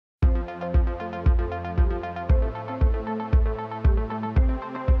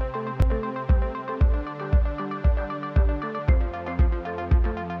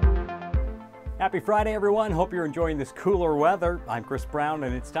Happy Friday, everyone. Hope you're enjoying this cooler weather. I'm Chris Brown,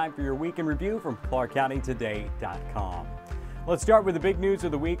 and it's time for your week in review from ClarkCountyToday.com. Let's start with the big news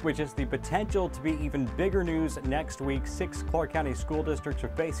of the week, which is the potential to be even bigger news next week. 6 Clark County school districts are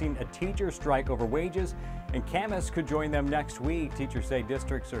facing a teacher strike over wages, and Camas could join them next week. Teachers say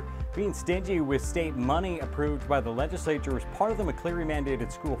districts are being stingy with state money approved by the legislature as part of the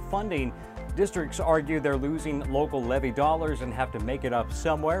McCleary-mandated school funding. Districts argue they're losing local levy dollars and have to make it up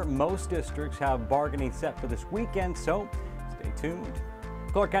somewhere. Most districts have bargaining set for this weekend, so stay tuned.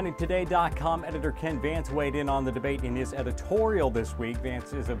 ClarkCountyToday.com editor Ken Vance weighed in on the debate in his editorial this week.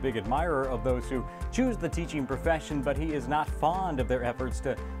 Vance is a big admirer of those who choose the teaching profession, but he is not fond of their efforts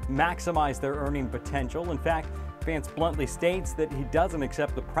to maximize their earning potential. In fact, Vance bluntly states that he doesn't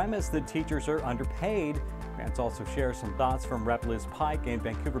accept the premise that teachers are underpaid. Vance also shares some thoughts from Rep. Liz Pike and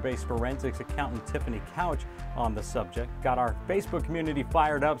Vancouver-based forensics accountant Tiffany Couch on the subject. Got our Facebook community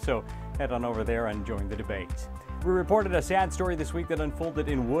fired up, so head on over there and join the debate. We reported a sad story this week that unfolded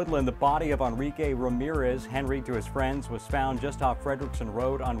in Woodland. The body of Enrique Ramirez, Henry to his friends, was found just off Frederickson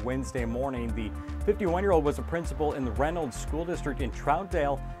Road on Wednesday morning. The 51-year-old was a principal in the Reynolds School District in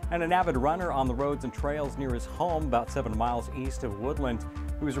Troutdale and an avid runner on the roads and trails near his home about 7 miles east of Woodland.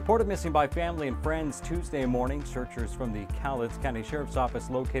 He was reported missing by family and friends Tuesday morning. Searchers from the Cowlitz County Sheriff's Office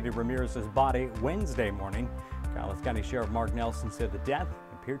located Ramirez's body Wednesday morning. Cowlitz County Sheriff Mark Nelson said the death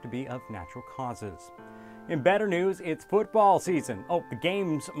appeared to be of natural causes. In better news, it's football season. The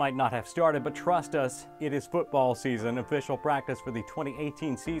games might not have started, but trust us, it is football season. Official practice for the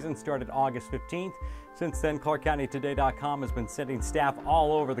 2018 season started August 15th. Since then, ClarkCountyToday.com has been sending staff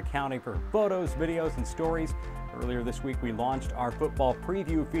all over the county for photos, videos, and stories. Earlier this week, we launched our football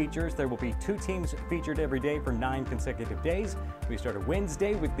preview features. There will be 2 teams featured every day for 9 consecutive days. We started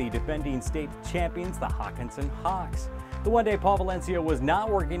Wednesday with the defending state champions, the Hawkinson Hawks. The one day Paul Valencia was not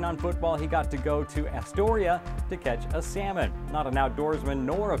working on football, he got to go to Astoria to catch a salmon. Not an outdoorsman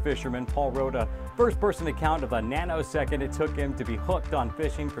nor a fisherman, Paul wrote a first-person account of the nanosecond it took him to be hooked on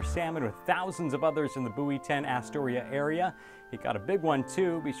fishing for salmon with thousands of others in the Bowie 10 Astoria area. He got a big one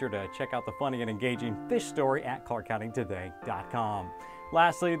too. Be sure to check out the funny and engaging fish story at ClarkCountyToday.com.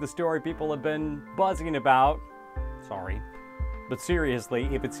 Lastly, the story people have been buzzing about. But seriously,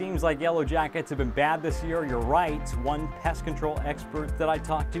 if it seems like yellow jackets have been bad this year, you're right. One pest control expert that I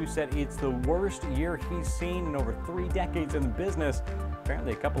talked to said it's the worst year he's seen in over 3 decades in the business.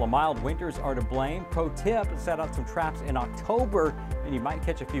 Apparently, a couple of mild winters are to blame. Pro tip, set out some traps in October and you might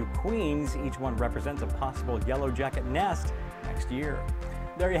catch a few queens. Each one represents a possible yellow jacket nest next year.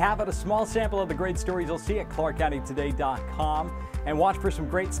 There you have it, a small sample of the great stories you'll see at ClarkCountyToday.com. And watch for some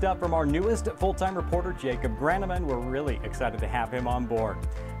great stuff from our newest full-time reporter, Jacob Graneman. We're really excited to have him on board.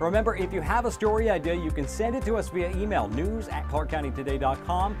 Remember, if you have a story idea, you can send it to us via email,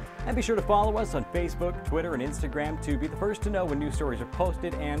 news@ClarkCountyToday.com. And be sure to follow us on Facebook, Twitter, and Instagram to be the first to know when new stories are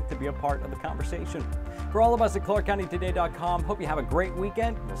posted and to be a part of the conversation. For all of us at ClarkCountyToday.com, hope you have a great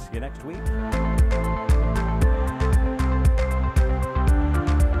weekend. We'll see you next week.